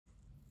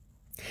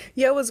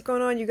Yo, what's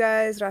going on, you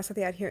guys?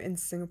 Rasati out here in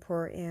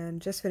Singapore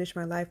and just finished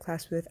my live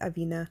class with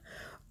Avina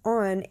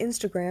on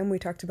Instagram. We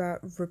talked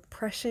about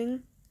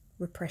repression.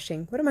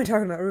 What am I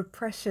talking about?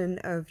 Repression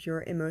of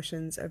your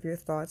emotions, of your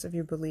thoughts, of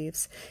your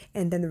beliefs,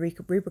 and then the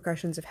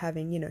repercussions of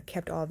having,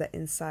 kept all that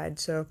inside.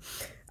 So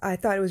I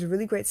thought it was a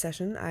really great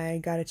session. I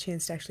got a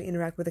chance to actually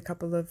interact with a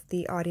couple of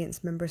the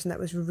audience members, and that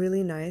was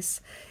really nice.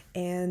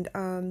 And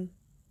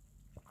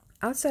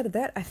outside of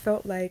that, I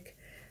felt like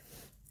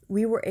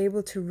we were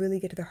able to really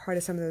get to the heart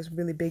of some of those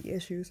really big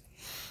issues.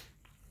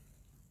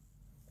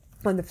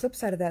 On the flip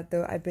side of that,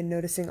 though, I've been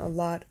noticing a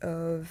lot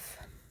of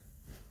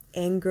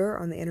anger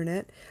on the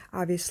internet.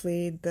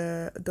 Obviously,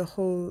 the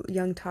whole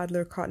young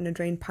toddler caught in a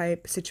drain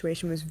pipe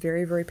situation was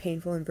very, very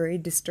painful and very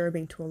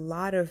disturbing to a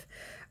lot of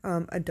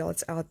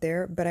adults out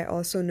there. But I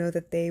also know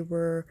that they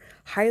were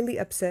highly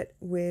upset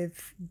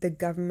with the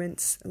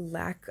government's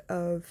lack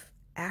of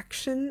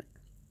action.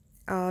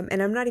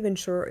 And I'm not even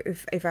sure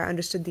if I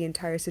understood the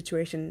entire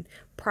situation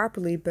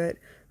properly, but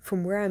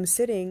from where I'm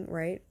sitting,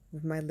 right,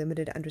 with my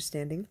limited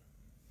understanding,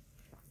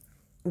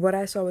 what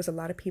I saw was a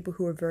lot of people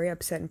who were very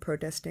upset and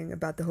protesting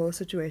about the whole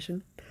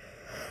situation.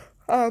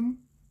 Um,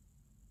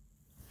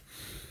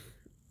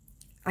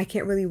 I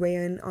can't really weigh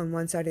in on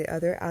one side or the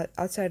other,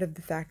 outside of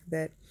the fact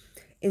that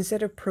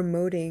instead of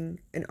promoting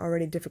an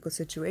already difficult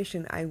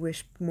situation, I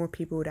wish more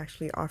people would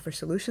actually offer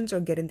solutions or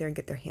get in there and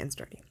get their hands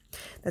dirty.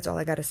 That's all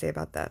I got to say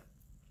about that.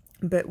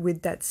 But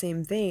with that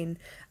same vein,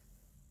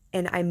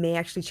 and I may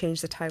actually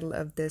change the title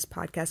of this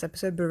podcast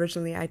episode, but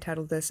originally I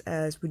titled this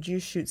as Would You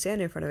Shoot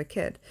Santa in Front of a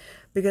Kid?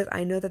 Because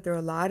I know that there are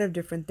a lot of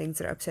different things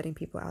that are upsetting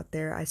people out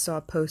there. I saw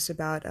a post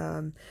about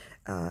a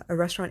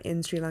restaurant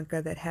in Sri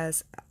Lanka that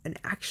has an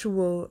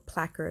actual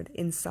placard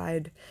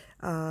inside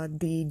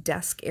the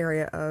desk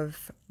area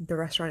of the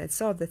restaurant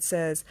itself that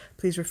says,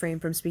 please refrain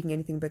from speaking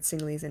anything but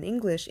Sinhalese and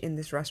English in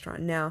this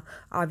restaurant. Now,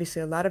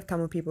 obviously, a lot of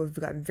Tamil people have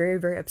got very,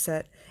 very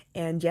upset.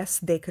 And yes,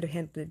 they could have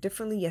handled it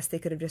differently. Yes, they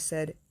could have just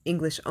said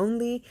English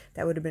only.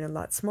 That would have been a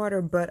lot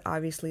smarter, but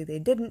obviously they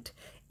didn't.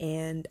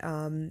 And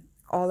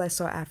all I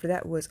saw after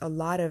that was a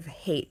lot of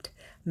hate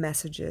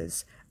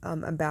messages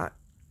about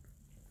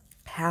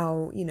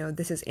how,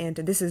 this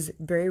is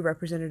very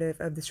representative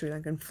of the Sri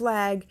Lankan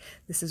flag.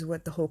 This is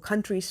what the whole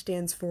country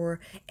stands for,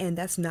 and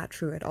that's not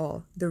true at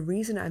all. The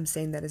reason I'm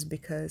saying that is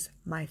because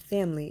my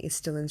family is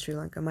still in Sri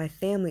Lanka. My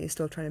family is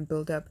still trying to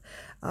build up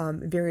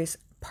various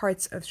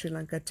parts of Sri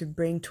Lanka to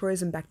bring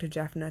tourism back to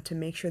Jaffna, to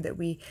make sure that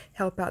we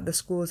help out the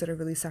schools that are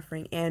really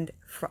suffering. And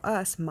for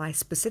us, my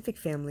specific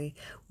family,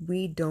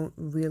 we don't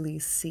really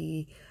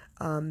see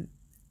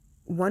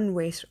one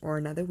race or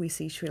another. We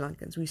see Sri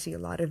Lankans. We see a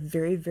lot of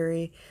very,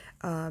 very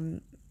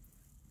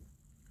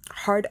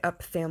hard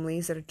up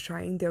families that are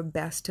trying their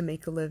best to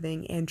make a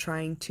living and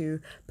trying to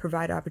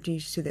provide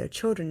opportunities to their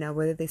children. Now,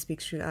 whether they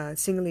speak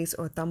Sinhalese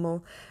or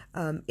Tamil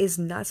is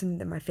not something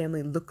that my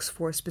family looks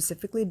for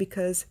specifically,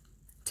 because,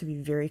 to be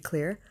very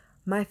clear,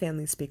 my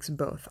family speaks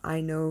both.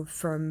 I know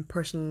from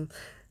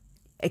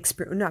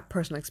not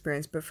personal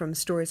experience, but from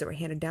stories that were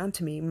handed down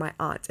to me, my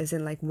aunt, as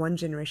in like one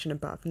generation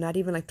above, not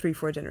even like 3,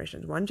 4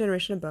 generations, one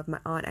generation above, my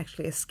aunt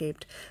actually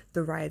escaped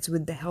the riots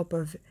with the help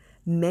of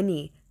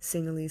many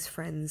Sinhalese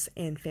friends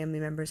and family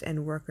members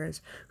and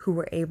workers who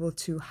were able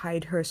to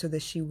hide her so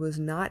that she was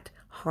not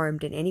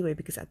harmed in any way,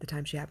 because at the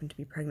time she happened to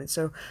be pregnant.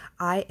 So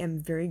I am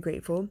very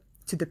grateful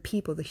to the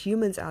people, the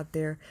humans out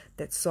there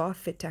that saw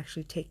fit to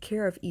actually take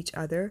care of each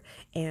other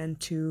and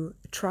to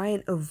try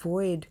and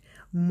avoid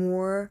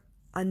more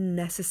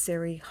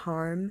unnecessary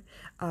harm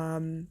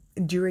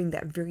during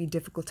that very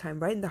difficult time,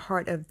 right in the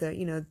heart of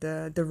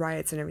the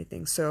riots and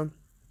everything. So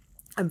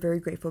I'm very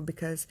grateful,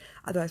 because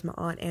otherwise my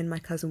aunt and my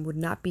cousin would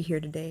not be here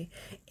today.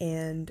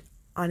 And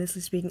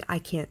honestly speaking, I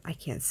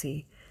can't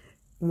see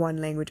one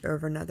language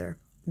over another,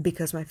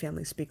 because my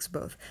family speaks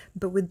both.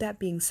 But with that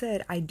being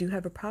said, I do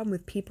have a problem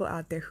with people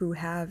out there who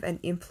have an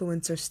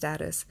influencer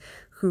status,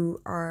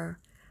 who are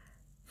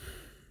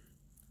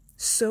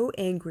so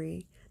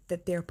angry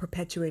that they're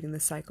perpetuating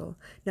the cycle.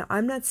 Now,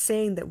 I'm not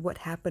saying that what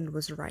happened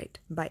was right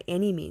by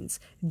any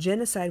means.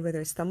 Genocide, whether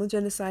it's Tamil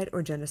genocide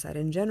or genocide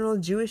in general,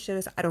 Jewish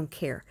genocide, I don't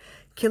care.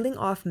 Killing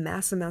off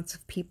mass amounts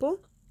of people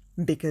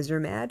because you're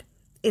mad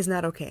is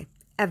not okay,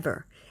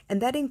 ever.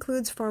 And that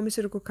includes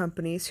pharmaceutical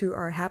companies who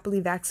are happily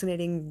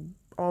vaccinating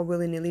all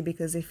willy-nilly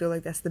because they feel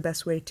like that's the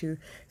best way to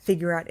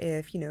figure out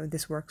if,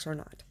 this works or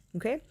not.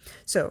 Okay?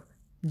 So,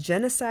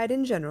 genocide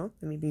in general,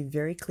 let me be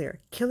very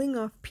clear, killing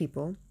off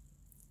people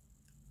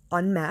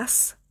en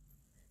masse,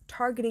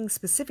 targeting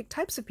specific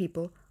types of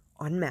people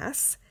en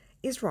masse,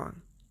 is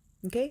wrong.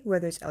 Okay,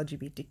 whether it's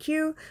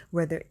LGBTQ,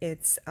 whether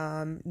it's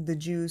the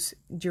Jews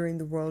during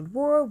the World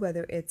War,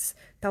 whether it's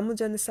Tamil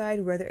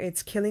genocide, whether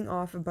it's killing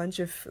off a bunch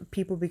of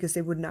people because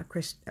they would not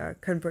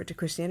convert to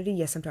Christianity.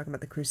 Yes, I'm talking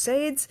about the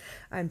Crusades.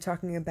 I'm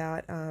talking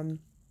about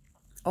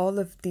all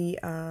of the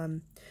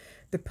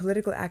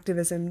political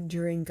activism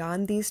during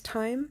Gandhi's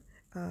time.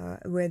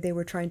 Where they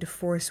were trying to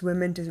force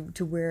women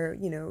to wear,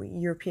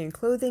 European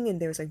clothing, and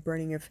there was like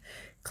burning of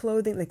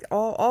clothing, like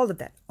all of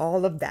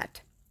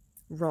that,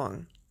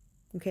 wrong.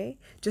 Okay?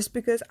 Just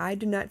because I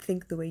do not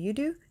think the way you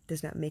do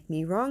does not make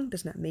me wrong,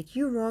 does not make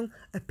you wrong.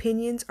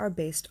 Opinions are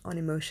based on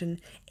emotion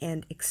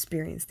and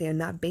experience. They are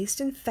not based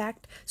in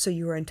fact, so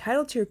you are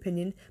entitled to your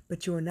opinion,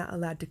 but you are not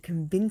allowed to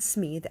convince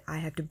me that I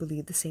have to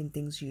believe the same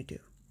things you do.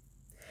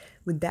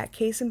 With that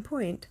case in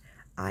point,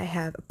 I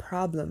have a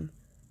problem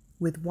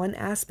with one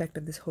aspect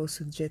of this whole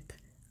Sujit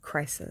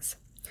crisis.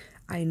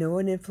 I know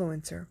an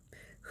influencer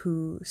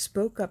who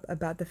spoke up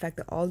about the fact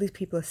that all these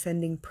people are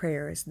sending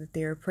prayers, that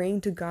they're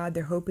praying to God,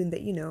 they're hoping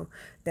that,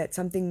 that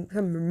some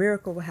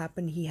miracle will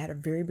happen. He had a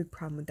very big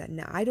problem with that.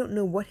 Now, I don't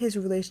know what his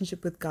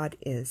relationship with God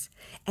is,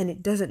 and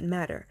it doesn't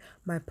matter.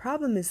 My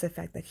problem is the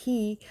fact that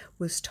he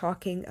was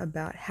talking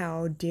about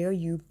how dare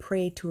you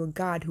pray to a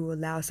God who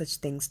allows such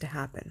things to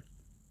happen.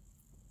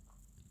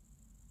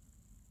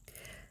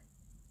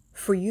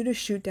 For you to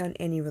shoot down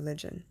any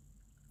religion,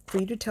 for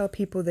you to tell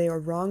people they are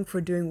wrong for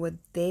doing what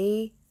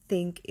they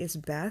think is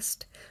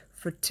best,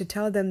 to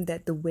tell them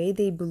that the way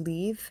they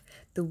believe,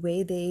 the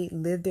way they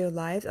live their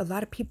lives, a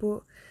lot of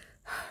people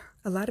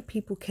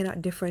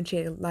cannot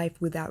differentiate life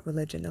without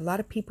religion. A lot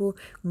of people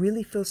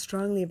really feel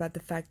strongly about the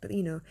fact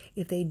that,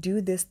 if they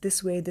do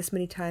this way, this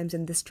many times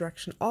in this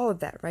direction, all of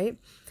that, right?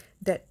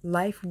 That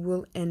life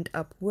will end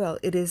up well.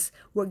 It is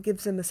what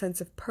gives them a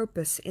sense of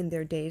purpose in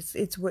their days.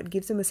 It's what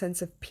gives them a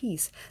sense of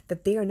peace,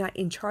 that they are not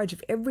in charge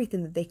of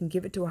everything, that they can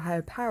give it to a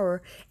higher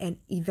power, and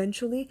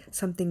eventually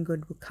something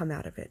good will come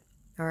out of it.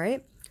 All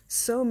right?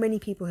 So many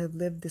people have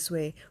lived this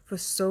way for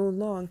so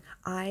long.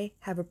 I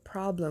have a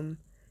problem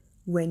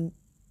when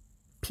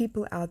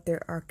people out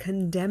there are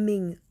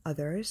condemning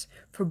others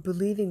for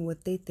believing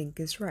what they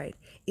think is right.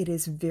 It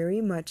is very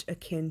much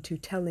akin to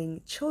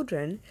telling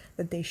children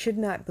that they should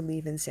not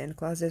believe in Santa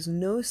Claus. There's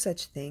no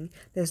such thing.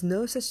 There's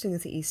no such thing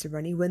as the Easter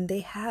Bunny, when they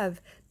have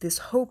this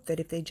hope that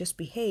if they just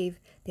behave,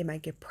 they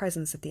might get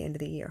presents at the end of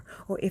the year.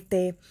 Or if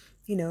they,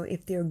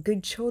 if they're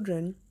good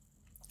children,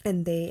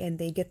 and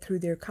they get through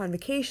their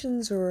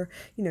convocations or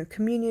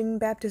communion,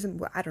 baptism.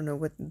 Well, I don't know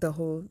what the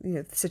whole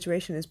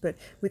situation is, but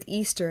with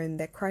Easter and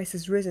that Christ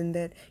is risen,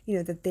 that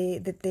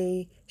that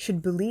they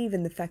should believe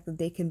in the fact that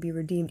they can be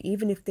redeemed,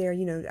 even if they're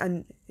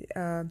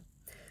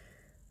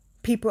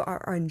people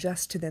are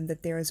unjust to them,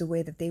 that there is a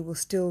way that they will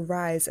still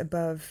rise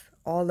above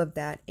all of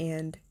that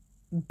and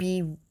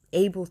be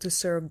able to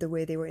serve the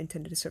way they were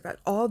intended to serve.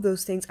 All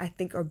those things I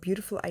think are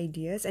beautiful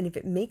ideas, and if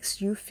it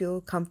makes you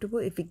feel comfortable,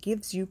 if it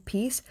gives you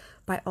peace,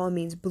 by all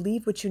means,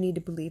 believe what you need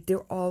to believe. They're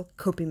all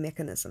coping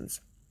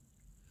mechanisms.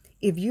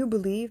 If you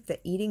believe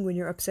that eating when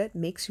you're upset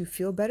makes you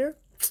feel better,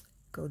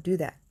 go do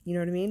that. You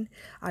know what I mean?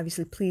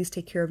 Obviously, please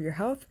take care of your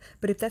health,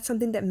 but if that's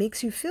something that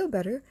makes you feel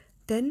better,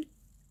 then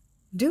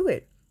do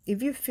it.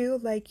 If you feel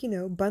like,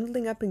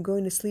 bundling up and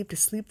going to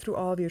sleep through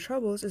all of your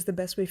troubles is the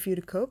best way for you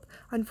to cope,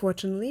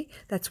 unfortunately,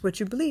 that's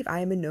what you believe. I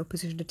am in no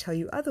position to tell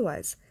you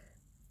otherwise.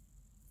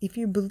 If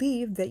you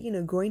believe that,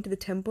 going to the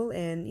temple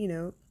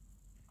and,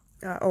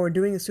 or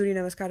doing a Surya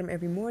Namaskaram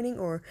every morning,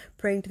 or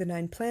praying to the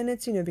 9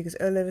 planets, because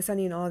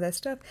Sunny and all that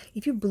stuff,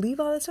 if you believe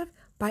all that stuff,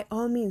 by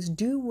all means,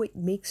 do what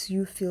makes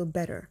you feel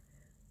better.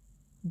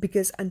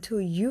 Because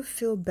until you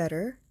feel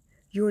better,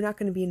 you are not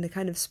going to be in the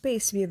kind of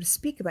space to be able to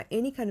speak about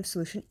any kind of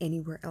solution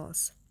anywhere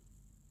else.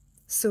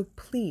 So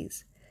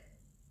please,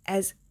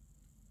 as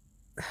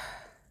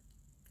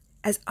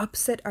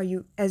upset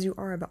as you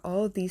are about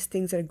all of these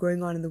things that are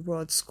going on in the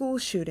world, school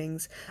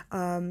shootings,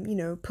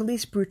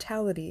 police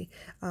brutality,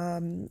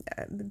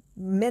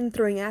 men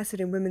throwing acid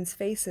in women's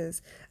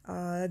faces,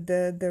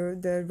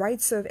 the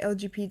rights of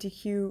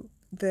LGBTQ,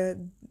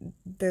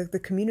 the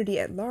community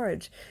at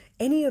large,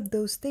 any of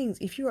those things,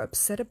 if you are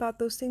upset about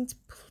those things,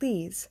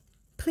 please,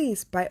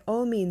 by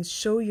all means,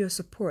 show your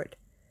support.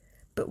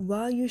 But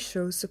while you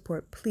show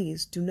support,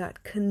 please do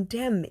not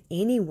condemn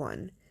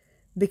anyone,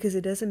 because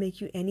it doesn't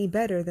make you any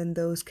better than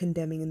those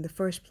condemning in the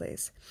first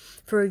place.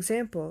 For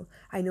example,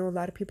 I know a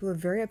lot of people are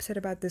very upset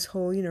about this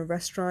whole,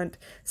 restaurant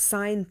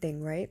sign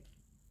thing, right?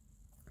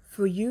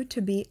 For you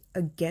to be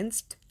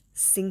against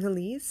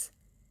Sinhalese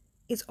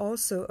is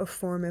also a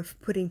form of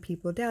putting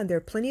people down. There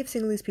are plenty of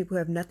Sinhalese people who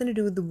have nothing to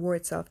do with the war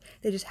itself.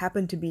 That just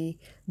happens to be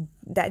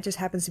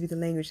the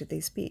language that they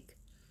speak.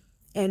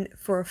 And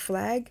for a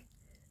flag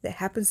that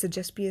happens to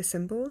just be a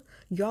symbol,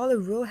 y'all are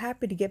real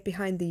happy to get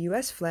behind the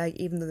US flag,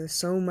 even though there's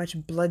so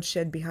much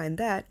bloodshed behind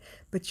that,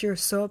 but you're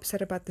so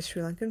upset about the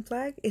Sri Lankan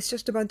flag? It's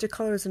just a bunch of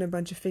colors and a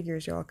bunch of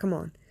figures, y'all. Come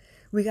on.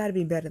 We gotta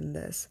be better than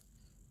this.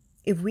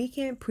 If we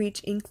can't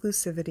preach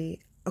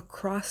inclusivity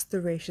across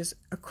the races,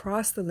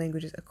 across the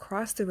languages,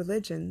 across the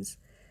religions,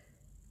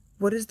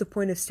 what is the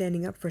point of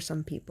standing up for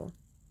some people?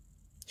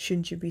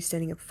 Shouldn't you be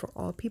standing up for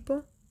all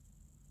people?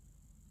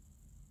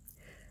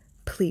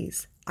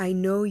 Please, I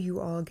know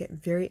you all get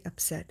very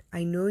upset.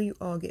 I know you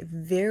all get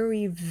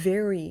very,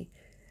 very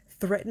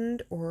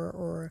threatened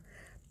or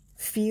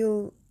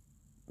feel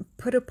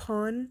put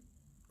upon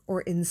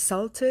or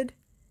insulted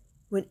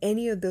when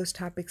any of those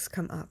topics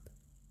come up.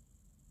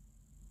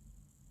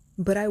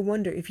 But I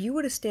wonder, if you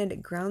were to stand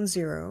at ground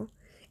zero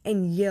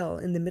and yell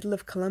in the middle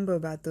of Colombo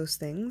about those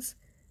things,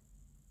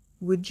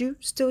 would you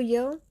still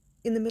yell?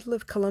 in the middle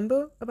of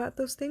Colombo about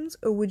those things,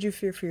 or would you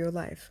fear for your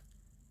life?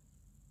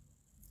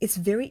 It's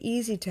very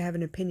easy to have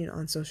an opinion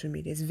on social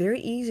media. It's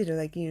very easy to,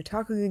 like,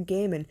 talk a good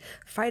game and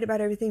fight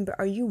about everything, but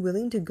are you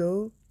willing to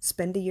go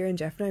spend a year in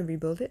Jaffna and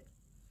rebuild it?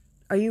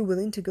 Are you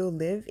willing to go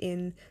live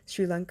in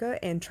Sri Lanka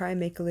and try and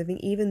make a living,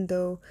 even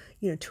though,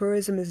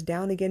 tourism is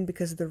down again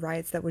because of the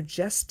riots that were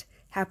just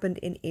happened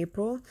in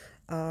April?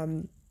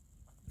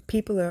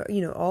 People are,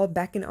 all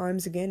back in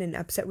arms again and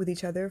upset with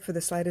each other for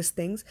the slightest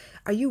things.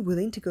 Are you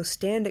willing to go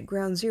stand at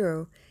ground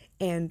zero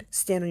and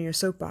stand on your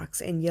soapbox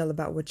and yell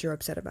about what you're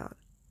upset about?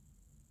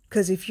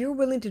 Because if you're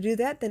willing to do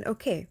that, then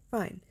okay,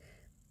 fine.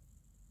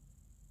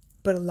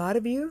 But a lot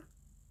of you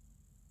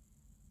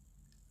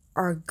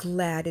are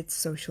glad it's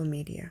social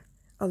media.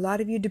 A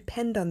lot of you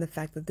depend on the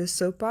fact that this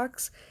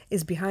soapbox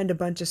is behind a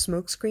bunch of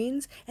smoke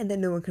screens and that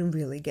no one can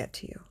really get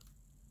to you.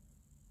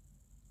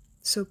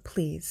 So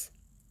please,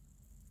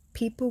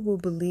 people will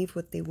believe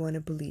what they want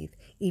to believe.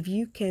 If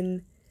you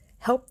can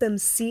help them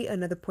see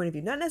another point of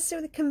view, not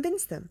necessarily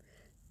convince them,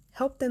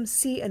 help them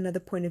see another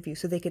point of view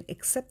so they can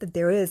accept that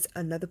there is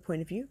another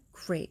point of view,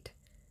 great.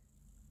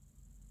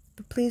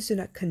 But please do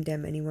not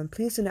condemn anyone.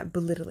 Please do not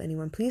belittle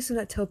anyone. Please do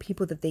not tell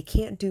people that they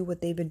can't do what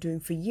they've been doing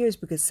for years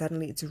because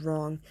suddenly it's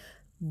wrong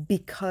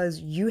because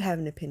you have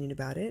an opinion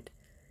about it.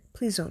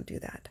 Please don't do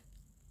that.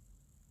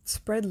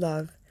 Spread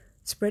love.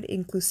 Spread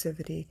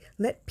inclusivity.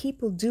 Let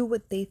people do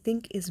what they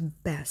think is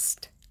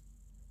best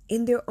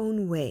in their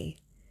own way.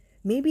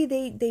 Maybe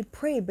they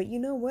pray, but you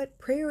know what?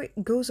 Prayer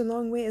goes a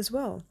long way as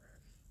well.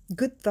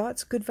 Good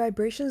thoughts, good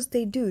vibrations,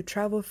 they do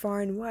travel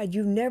far and wide.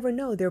 You never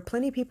know. There are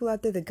plenty of people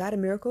out there that got a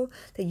miracle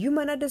that you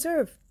might not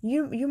deserve.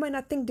 You might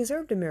not think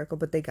deserved a miracle,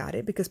 but they got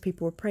it because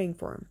people were praying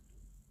for them.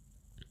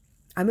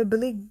 I'm a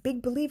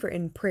big believer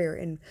in prayer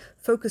and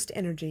focused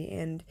energy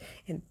and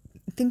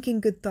thinking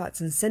good thoughts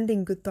and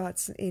sending good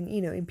thoughts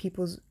in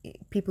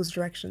people's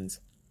directions.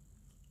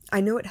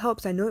 I know it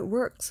helps. I know it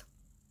works.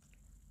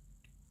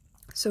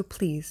 So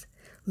please,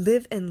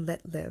 live and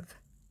let live.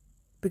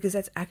 Because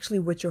that's actually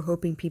what you're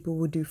hoping people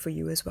will do for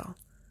you as well.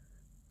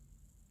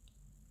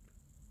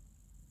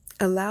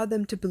 Allow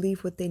them to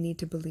believe what they need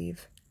to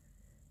believe.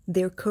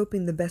 They're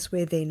coping the best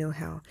way they know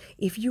how.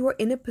 If you are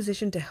in a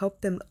position to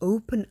help them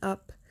open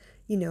up,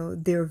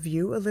 their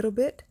view a little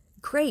bit,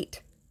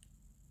 great.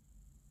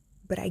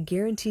 But I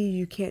guarantee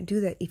you can't do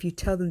that if you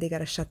tell them they got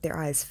to shut their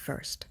eyes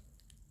first.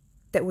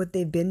 That what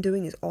they've been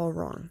doing is all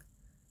wrong.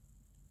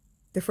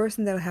 The first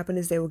thing that will happen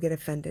is they will get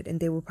offended and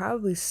they will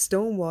probably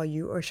stonewall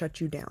you or shut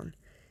you down.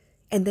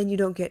 And then you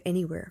don't get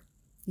anywhere.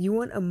 You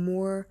want a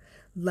more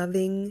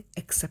loving,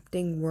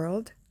 accepting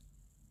world?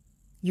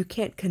 You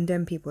can't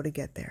condemn people to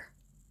get there.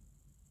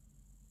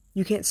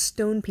 You can't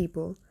stone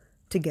people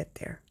to get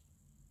there.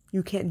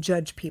 You can't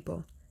judge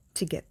people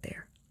to get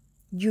there.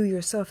 You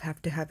yourself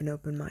have to have an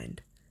open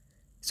mind.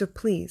 So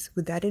please,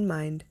 with that in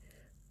mind,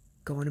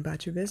 go on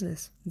about your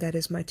business. That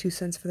is my 2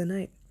 cents for the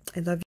night. I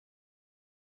love you.